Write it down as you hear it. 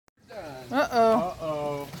Uh-oh.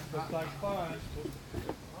 Uh-oh. Looks like fun.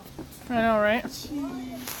 I know, right?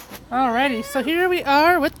 Alrighty, so here we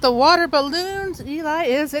are with the water balloons. Eli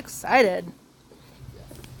is excited.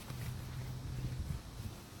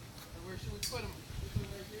 Where should we put them? Should we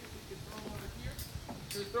put them right here? We can throw them over here.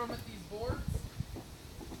 Should we throw them at these boards?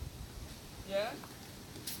 Yeah?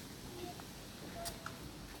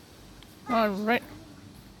 Alright.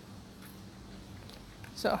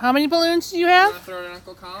 So, how many balloons do you You have? want to throw it at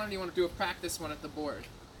Uncle Colin, or do you want to do a practice one at the board?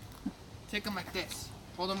 Take them like this.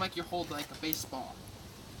 Hold them like you hold like a baseball.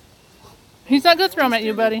 He's not going to throw them at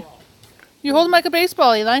you, buddy. You hold them like a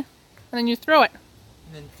baseball, Eli. And then you throw it.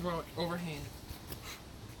 And then throw it overhand.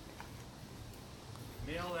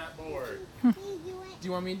 Nail that board. Do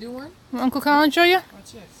you want me to do one? Will Uncle Colin show you?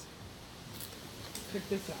 Watch this. Check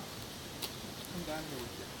this out. Come down here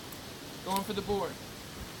with you. Going for the board.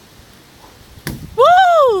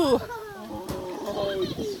 Woo! Oh,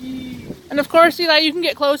 jeez. And of course, Eli, you can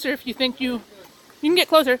get closer if you think you can get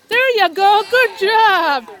closer. There you go. Good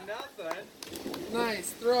job.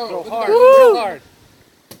 Nice throw. Go hard. Woo! Real hard.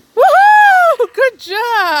 Woohoo! Good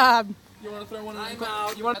job. You want to throw one at Uncle?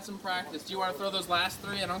 You want to have some practice? Do you want to throw those last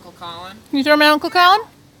three at Uncle Colin? Can you throw them at Uncle Colin?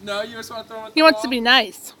 No, you just want to throw them at He the wants wall? to be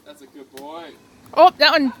nice. That's a good boy. Oh,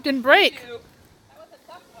 that one didn't break.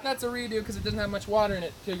 That's a redo because it doesn't have much water in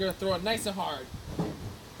it. So you're going to throw it nice and hard.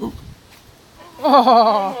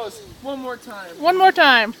 Oh, Almost. One more time. one more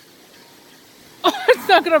time. Oh, it's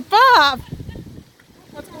not gonna pop.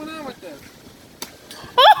 What's going on with this?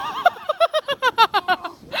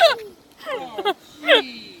 Oh,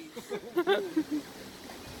 jeez.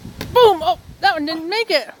 Boom! Oh, that one didn't make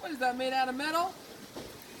it. What is that, made out of metal?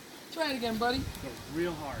 Try it again, buddy. Go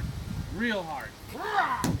real hard. Real hard.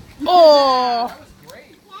 Oh! That was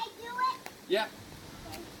great. Can I do it? Yeah.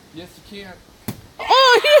 Yes, you can.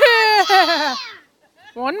 Oh yeah!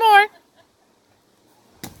 One more.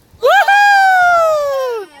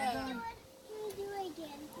 Woohoo!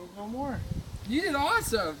 No more. You did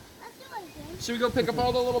awesome. Should we go pick up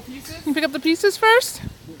all the little pieces? Can you pick up the pieces first?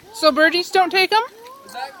 So birdies don't take them?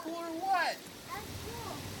 Is that cool or what?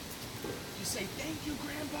 You say thank you,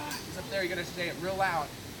 Grandpa. He's up there. You gotta say it real loud.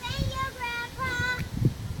 Thank you, Grandpa.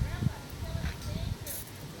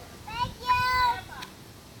 Thank you.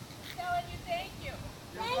 Telling you thank you.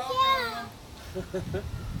 Thank you.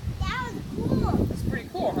 That was cool. It's pretty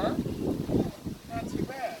cool, huh? Not too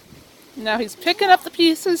bad. Now he's picking up the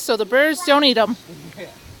pieces so the birds don't eat them. Yeah.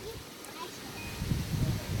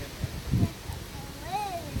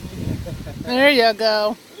 There you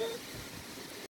go.